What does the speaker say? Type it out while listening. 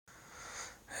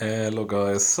Hello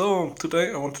guys, so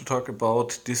today I want to talk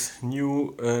about this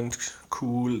new and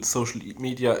cool social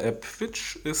media app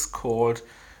which is called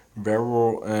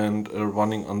Vero and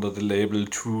running under the label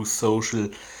True Social.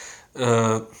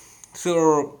 Uh,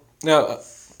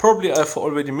 probably I've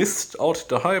already missed out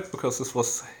the hype because this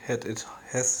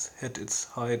has had its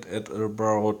height at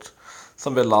about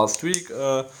somewhere last week.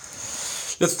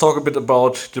 Let's talk a bit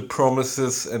about the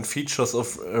promises and features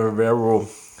of Vero.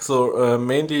 So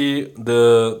mainly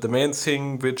the main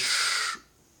thing which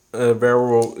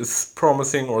Vero is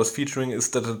promising or is featuring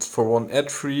is that it's for one ad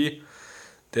free.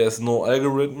 There's no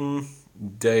algorithm.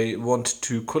 They want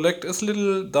to collect as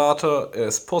little data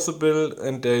as possible,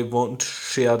 and they won't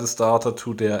share this data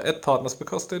to their ad partners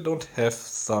because they don't have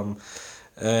some.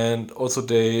 And also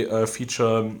they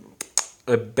feature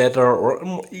a better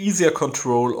or easier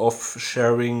control of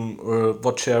sharing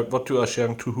what you are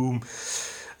sharing to whom.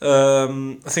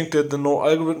 I think that the no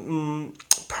algorithm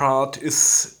part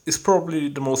is probably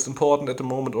the most important at the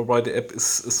moment, or why the app is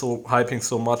so hyping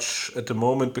so much at the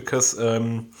moment, because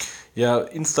Instagram,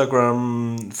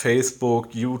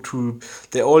 Facebook, YouTube,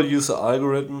 they all use the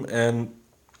algorithm, and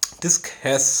this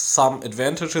has some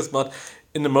advantages, but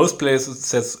in the most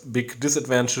places it has big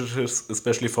disadvantages,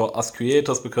 especially for us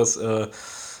creators, because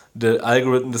the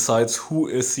algorithm decides who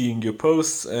is seeing your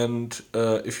posts, and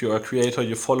if you are a creator,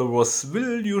 your followers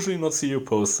will usually not see your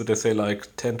posts. So they say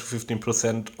like 10 to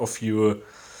 15% of your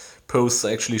posts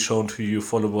are actually shown to your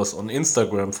followers on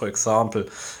Instagram, for example.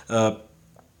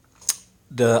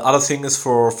 The other thing is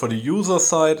for the user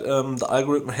side, the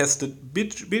algorithm has the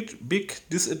big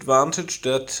disadvantage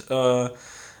that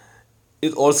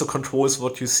it also controls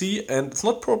what you see, and it's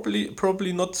not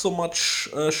probably not so much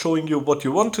showing you what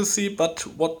you want to see, but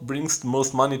what brings the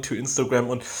most money to Instagram.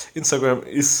 And Instagram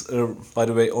is, by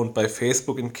the way, owned by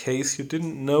Facebook, in case you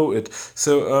didn't know it.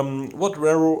 So what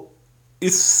Vero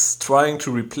is trying to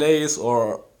replace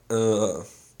or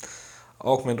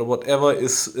augment or whatever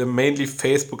is mainly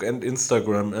Facebook and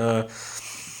Instagram.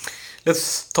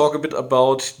 Let's talk a bit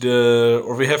about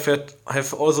we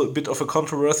have also a bit of a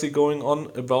controversy going on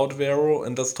about Vero,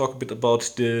 and let's talk a bit about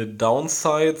the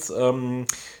downsides.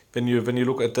 When you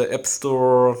look at the App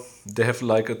Store, they have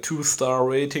like a 2-star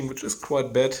rating, which is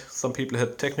quite bad. Some people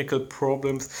had technical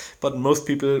problems, but most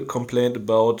people complained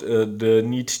about the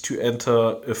need to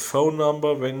enter a phone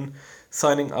number when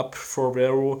signing up for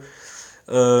Vero.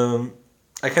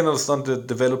 I can understand the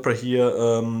developer here.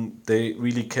 They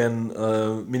really can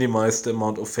minimize the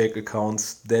amount of fake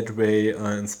accounts that way,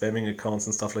 and spamming accounts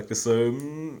and stuff like this. So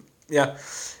I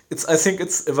think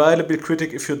it's a viable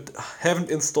critic if you haven't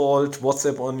installed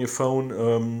WhatsApp on your phone.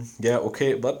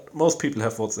 Okay, but most people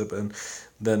have WhatsApp, and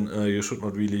then you should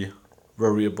not really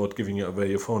worry about giving away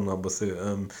your phone number.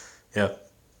 So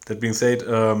that being said,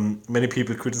 many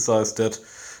people criticize that,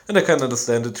 and I can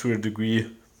understand it to a degree,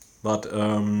 but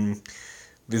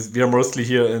we are mostly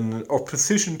here in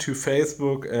opposition to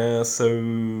Facebook,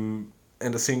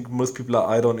 and I think most people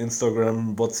are either on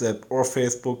Instagram, WhatsApp, or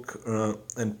Facebook,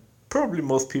 and probably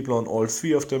most people on all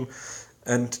three of them,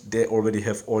 and they already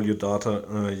have all your data,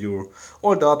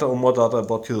 all data or more data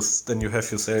about you than you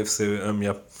have yourself. So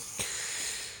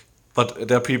But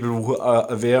there are people who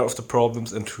are aware of the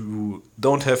problems and who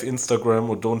don't have Instagram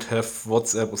or don't have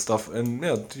WhatsApp or stuff. And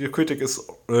your critic is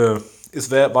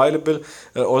there viable.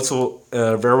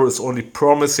 Vero is only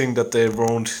promising that they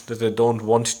don't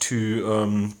want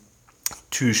to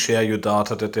share your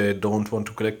data, that they don't want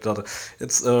to collect data.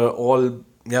 It's that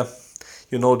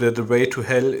the way to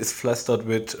hell is plastered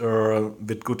with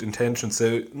good intentions.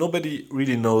 So nobody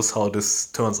really knows how this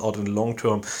turns out in the long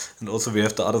term. And also we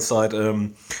have the other side.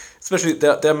 Especially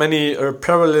there are many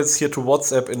parallels here to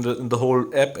WhatsApp in the whole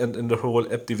app and in the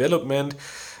whole app development,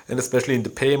 and especially in the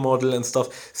pay model and stuff.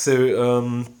 There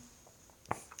are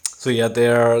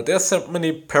so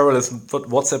many parallels. But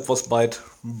WhatsApp was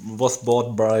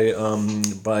bought by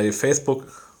Facebook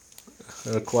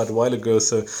quite a while ago.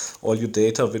 So all your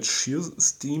data, which you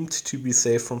deemed to be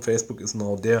safe from Facebook, is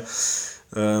now there.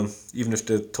 Even if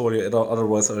they told you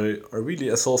otherwise, I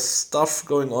saw stuff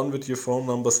going on with your phone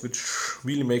numbers which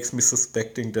really makes me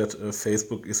suspecting that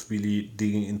Facebook is really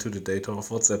digging into the data of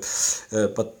WhatsApp.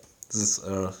 But this is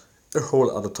a whole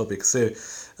other topic.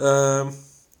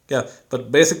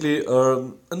 But basically,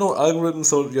 no algorithm.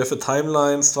 So you have a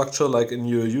timeline structure like in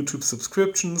your YouTube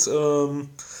subscriptions.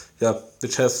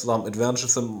 Which has some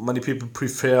advantages, and many people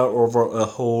prefer over a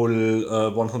whole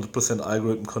 100%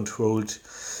 algorithm controlled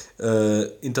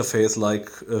interface like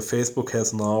Facebook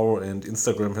has now and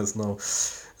Instagram has now.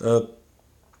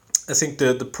 I think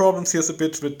the problems here is a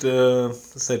bit with the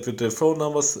phone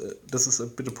numbers. This is a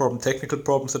bit of problem, technical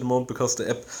problems at the moment because the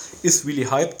app is really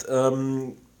hyped.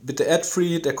 With the ad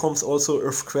free, there comes also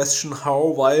a question: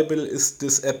 how viable is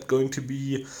this app going to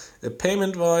be,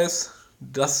 payment wise?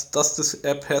 Does this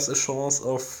app has a chance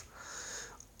of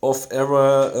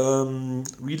ever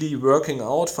really working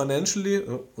out financially?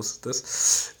 What's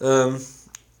this?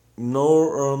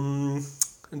 No.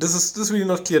 This is really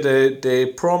not clear. They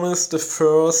promised the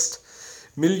first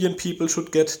million people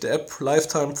should get the app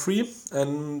lifetime free,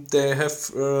 and they have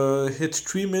hit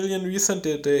 3 million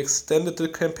recently. They extended the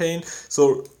campaign,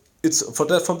 so it's for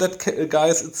that from that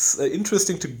guys. It's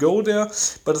interesting to go there,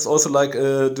 but it's also like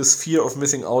this fear of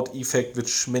missing out effect,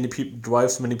 which many people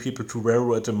drives many people to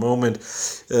Vero at the moment.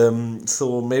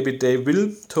 So maybe they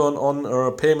will turn on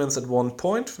payments at one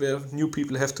point where new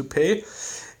people have to pay.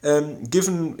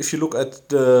 Given if you look at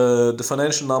the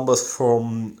financial numbers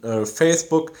from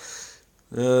Facebook,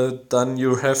 then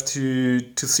you have to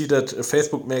see that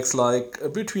Facebook makes like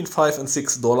between $5 and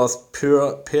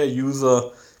 $6 per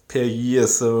user per year.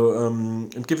 So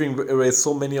and giving away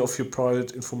so many of your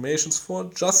private informations for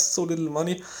just so little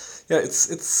money, yeah,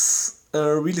 it's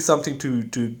really something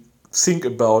to think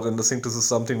about. And I think this is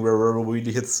something where Vero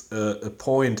really hits a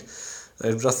point.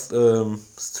 I'm just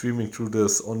streaming through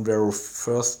this on Vero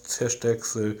first hashtag,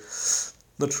 so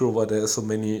not sure why there are so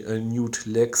many nude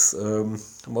legs. I'm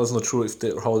also not sure if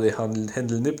how they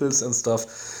handle nipples and stuff.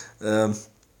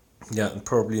 Yeah, and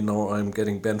probably now I'm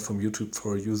getting banned from YouTube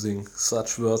for using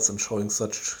such words and showing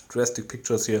such drastic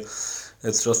pictures here.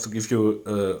 It's just to give you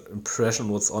impression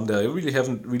what's on there.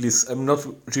 I'm not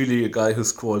really a guy who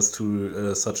scrolls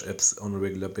through such apps on a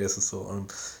regular basis, so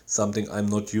something I'm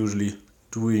not usually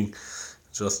doing.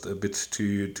 Just a bit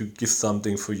to give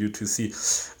something for you to see.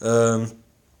 So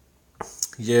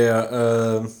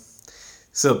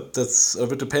that's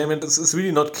with the payment. It's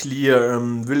really not clear.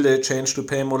 Will they change the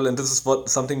pay model? And this is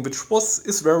something which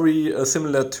is very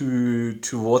similar to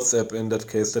WhatsApp in that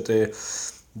case, that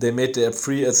they made the app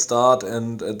free at start,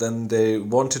 and then they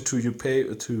wanted you pay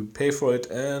for it,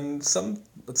 and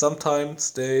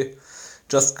sometimes they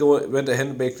just went ahead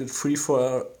and made it free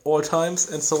for all times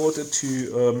and sold it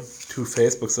to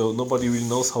Facebook. So nobody really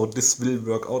knows how this will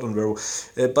work out on Vero.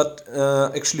 But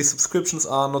actually, subscriptions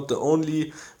are not the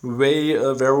only way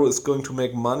Vero is going to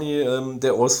make money.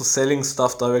 They're also selling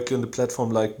stuff directly on the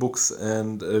platform, like books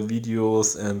and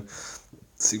videos, and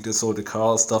I think they sold the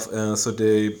car stuff. So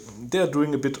they're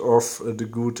doing a bit of the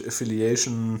good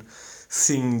affiliation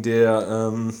thing there,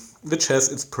 which has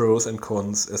its pros and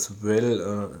cons as well.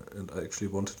 And I actually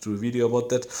wanted to do a video about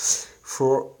that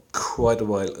for quite a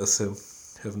while, as I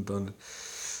haven't done it.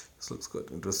 This looks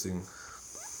quite interesting.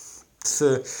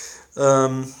 So,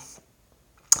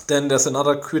 then there's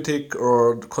another critic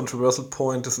or controversial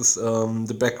point. This is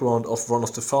the background of one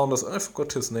of the founders. I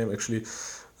forgot his name actually.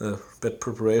 Bad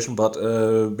preparation, but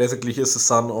basically he's the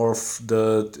son of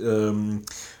the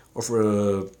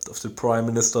prime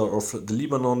minister of the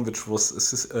Lebanon, which was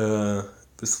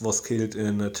killed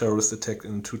in a terrorist attack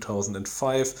in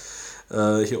 2005.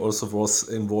 He also was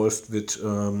involved with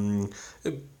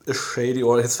a shady,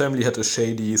 or his family had a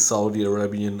shady Saudi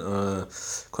Arabian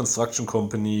construction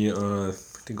company. I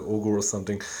think Ogre or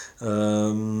something.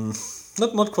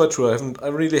 Not quite sure. I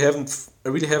really haven't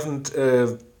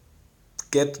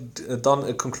done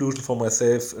a conclusion for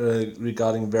myself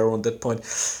regarding Vero on that point.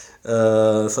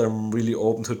 So I'm really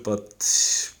open to it, but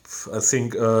I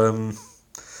think I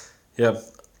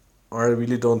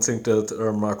really don't think that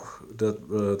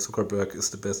Zuckerberg is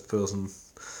the best person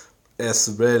as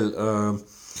well.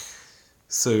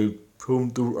 So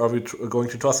whom are we going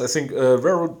to trust? I think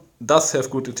Vero does have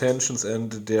good intentions,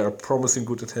 and they are promising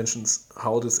good intentions.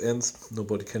 How this ends,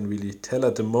 nobody can really tell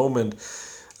at the moment.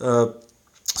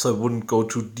 So I wouldn't go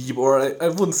too deep, or I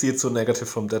wouldn't see it so negative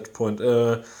from that point.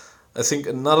 I think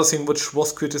another thing which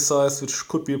was criticized, which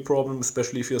could be a problem,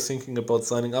 especially if you're thinking about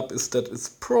signing up, is that it's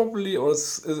probably,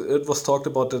 it was talked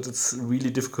about that it's really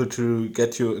difficult to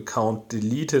get your account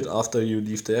deleted after you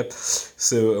leave the app.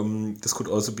 So this could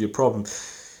also be a problem.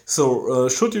 So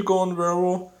should you go on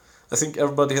Vero? I think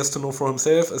everybody has to know for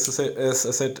himself. As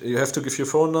I said, you have to give your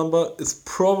phone number. It's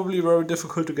probably very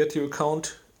difficult to get your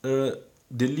account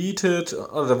deleted.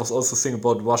 There was also a thing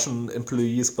about Russian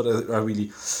employees, but I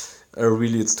really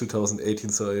it's 2018,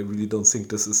 so I really don't think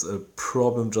this is a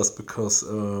problem, just because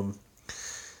the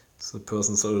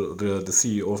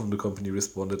CEO from the company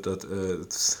responded that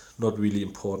it's not really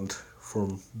important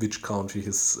from which country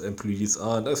his employees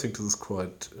are, and I think this is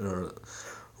quite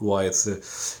wide.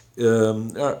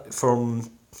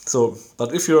 From So,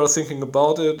 but if you are thinking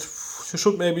about it, you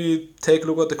should maybe take a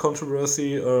look at the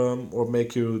controversy, or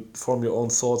form your own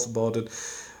thoughts about it.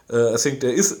 I think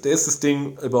there is this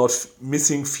thing about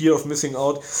fear of missing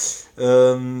out.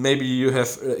 Maybe you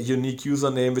have a unique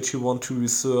username which you want to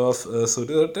reserve. So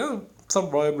there are some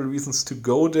viable reasons to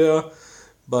go there,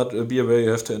 but be aware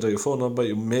you have to enter your phone number.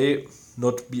 You may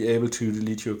not be able to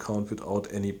delete your account without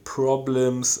any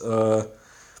problems.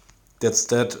 That's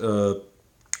that.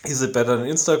 Is it better than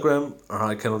Instagram?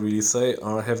 I cannot really say.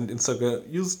 I haven't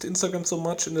used Instagram so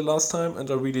much in the last time, and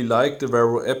I really like the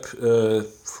Vero app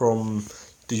from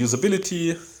the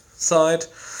usability side.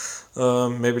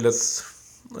 Maybe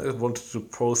I wanted to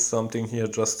post something here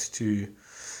just to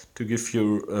give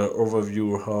you an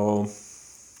overview how.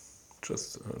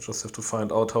 Just have to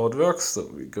find out how it works. So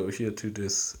we go here to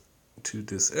this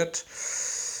ad.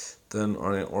 Then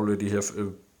I already have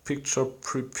a picture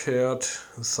prepared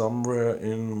somewhere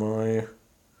in my.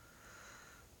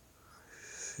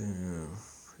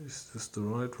 Is this the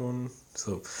right one?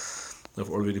 So I've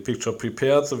already picture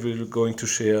prepared. So we're going to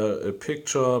share a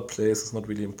picture. Place is not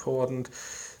really important.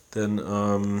 Then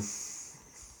I'm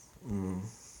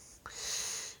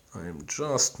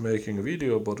just making a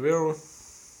video about Vero.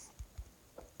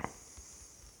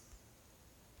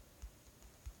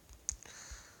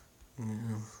 Yeah.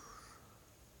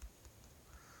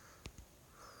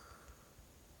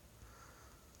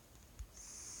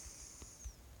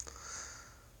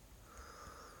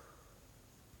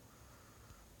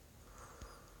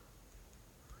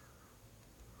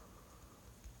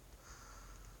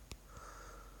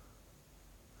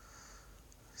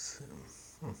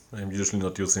 I'm usually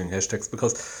not using hashtags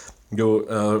because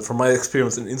from my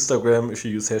experience in Instagram, if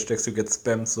you use hashtags, you get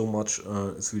spammed so much.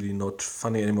 It's really not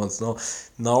funny anymore.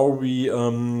 Now we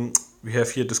have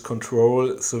here this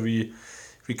control, so we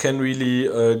can really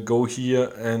go here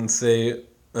and say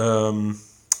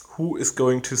who is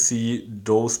going to see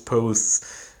those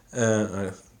posts.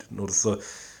 I didn't notice.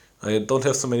 I don't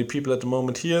have so many people at the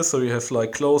moment here, so you have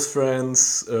like close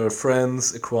friends,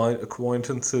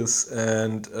 acquaintances,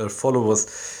 and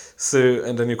followers. So,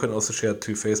 and then you can also share it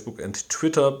to Facebook and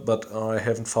Twitter, but I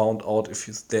haven't found out if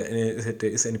there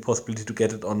is any possibility to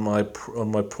get it on my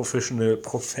professional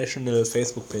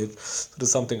Facebook page. So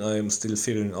that's something I am still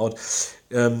figuring out.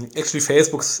 Actually,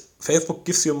 Facebook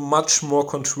gives you much more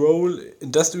control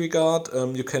in that regard.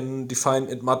 You can define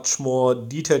it much more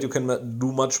detailed. You can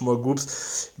do much more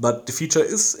groups, but the feature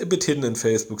is a bit hidden in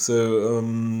Facebook. So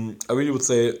I really would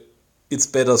say it's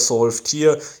better solved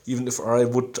here. Even if I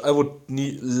would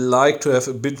like to have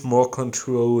a bit more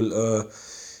control.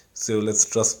 So let's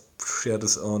just share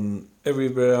this on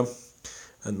everywhere.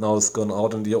 And now it's gone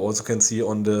out, and you also can see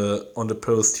on the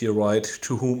post here, right,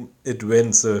 to whom it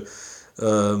went. So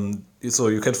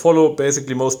you can follow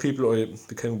basically most people, or you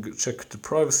can check the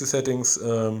privacy settings.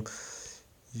 I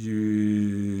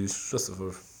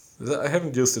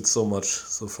haven't used it so much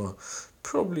so far.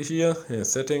 Probably here,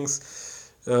 settings.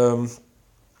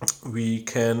 We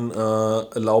can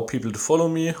allow people to follow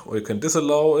me, or you can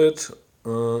disallow it,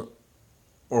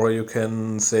 or you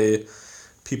can say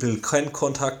people can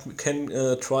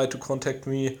try to contact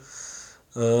me.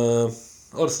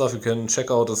 All the stuff you can check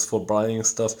out is for buying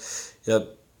stuff. Yeah.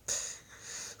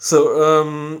 So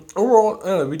overall,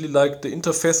 I really like the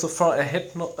interface so far.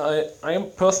 I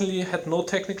personally had no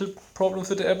technical problems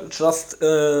with the app. It just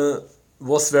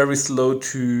was very slow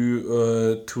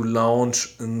to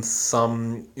launch in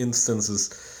some instances.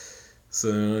 So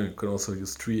you can also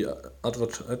use tree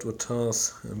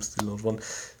advertise. I'm still not one.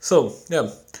 So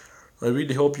yeah, I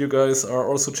really hope you guys are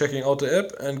also checking out the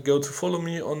app and go to follow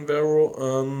me on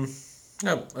Vero.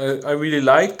 Yeah, I really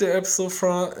like the app so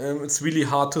far. It's really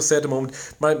hard to say at the moment.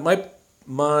 My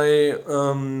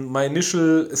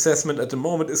initial assessment at the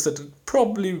moment is that it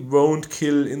probably won't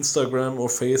kill Instagram or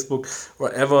Facebook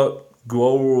or ever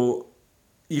grow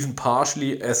even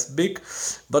partially as big.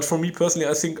 But for me personally,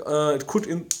 I think it could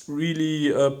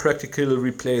really practically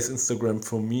replace Instagram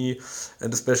for me,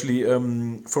 and especially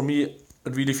for me.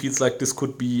 It really feels like this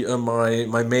could be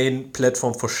my main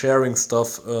platform for sharing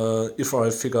stuff if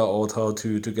I figure out how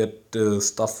to get the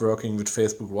stuff working with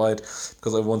Facebook right,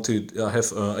 because I want to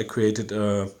I created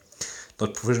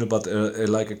not professional but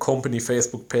like a company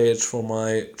Facebook page for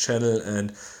my channel,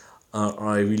 and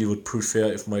I really would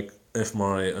prefer if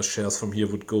my shares from here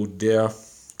would go there.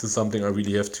 This is something I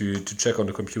really have to check on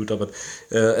the computer, but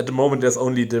at the moment there's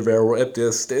only the Vero app.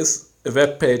 There's a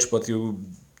web page, but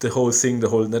the whole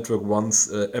network runs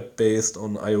app based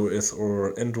on iOS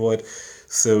or Android.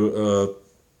 So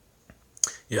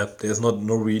yeah, there's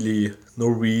no real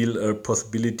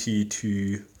possibility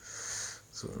to.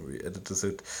 So we added this.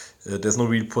 There's no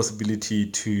real possibility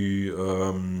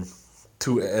to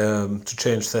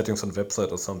change settings on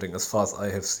website or something, as far as I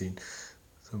have seen.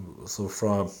 So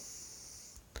far.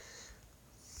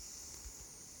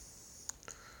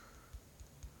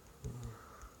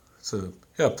 So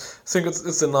yeah, I think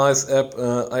it's a nice app.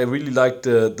 I really like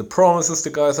the promises the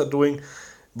guys are doing,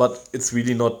 but it's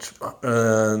really not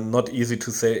easy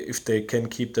to say if they can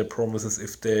keep their promises,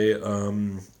 if they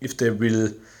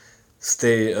will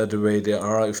stay the way they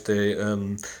are, if they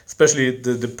especially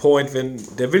the point when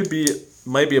there will be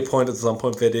maybe a point at some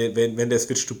point where when they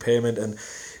switch to payment, and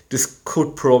this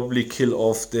could probably kill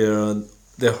off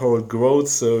their whole growth.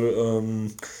 So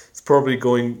it's probably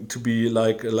going to be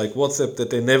like WhatsApp, that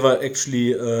they never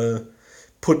actually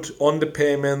put on the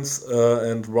payments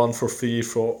and run for free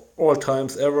for all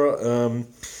times ever.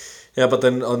 Yeah, but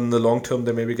then on the long term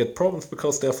they maybe get problems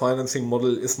because their financing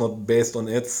model is not based on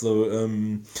ads. So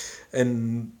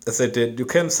and as I said, you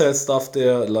can sell stuff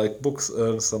there like books,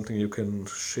 something you can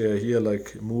share here,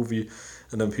 like a movie,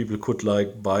 and then people could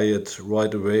like buy it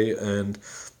right away and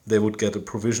they would get a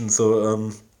provision.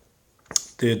 So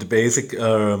the basic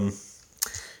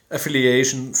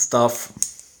affiliation stuff,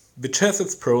 which has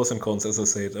its pros and cons, as I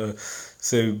said.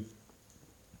 So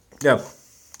yeah,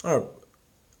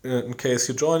 in case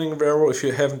you're joining Vero, if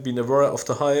you haven't been aware of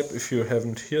the hype, if you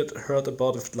haven't heard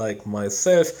about it like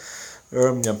myself,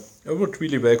 yeah, I would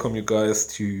really welcome you guys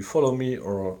to follow me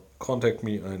or contact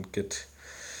me and get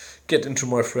into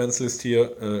my friends list here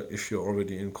if you're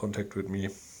already in contact with me.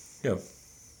 Yeah,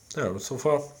 so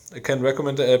far I can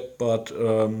recommend the app, but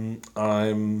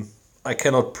I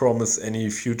cannot promise any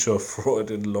future for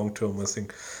it in the long term, I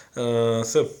think.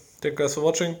 So thank you guys for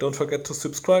watching. Don't forget to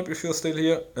subscribe if you're still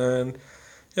here, and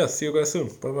yeah, see you guys soon.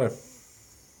 Bye bye.